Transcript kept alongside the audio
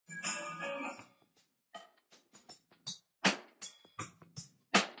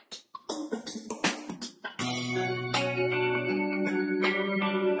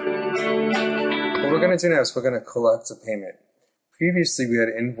going to do now is we're going to collect a payment. Previously, we had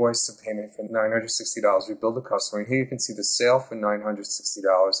invoiced a payment for $960. We billed the customer, and here you can see the sale for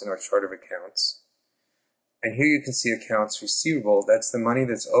 $960 in our chart of accounts. And here you can see accounts receivable. That's the money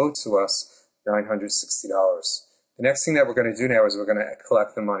that's owed to us, $960. The next thing that we're going to do now is we're going to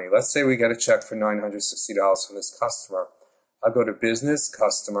collect the money. Let's say we get a check for $960 from this customer. I'll go to Business,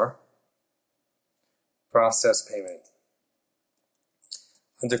 Customer, Process Payment.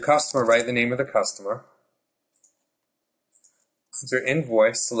 Under Customer, write the name of the customer. Under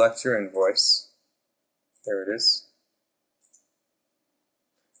Invoice, select your invoice. There it is.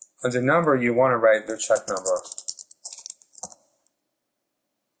 Under Number, you want to write their check number.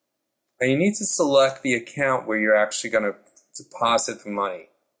 And you need to select the account where you're actually going to deposit the money.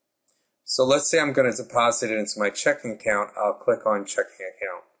 So let's say I'm going to deposit it into my checking account. I'll click on Checking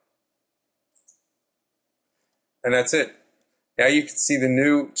Account. And that's it. Now you can see the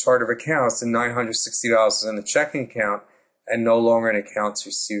new chart of accounts, and $960 is in the checking account and no longer in accounts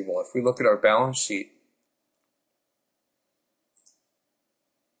receivable. If we look at our balance sheet,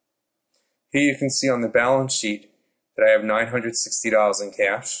 here you can see on the balance sheet that I have $960 in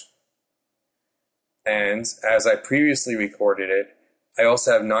cash. And as I previously recorded it, I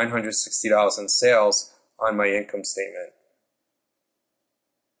also have $960 in sales on my income statement.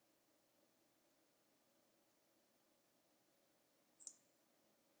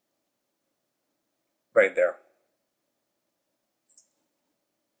 Right there.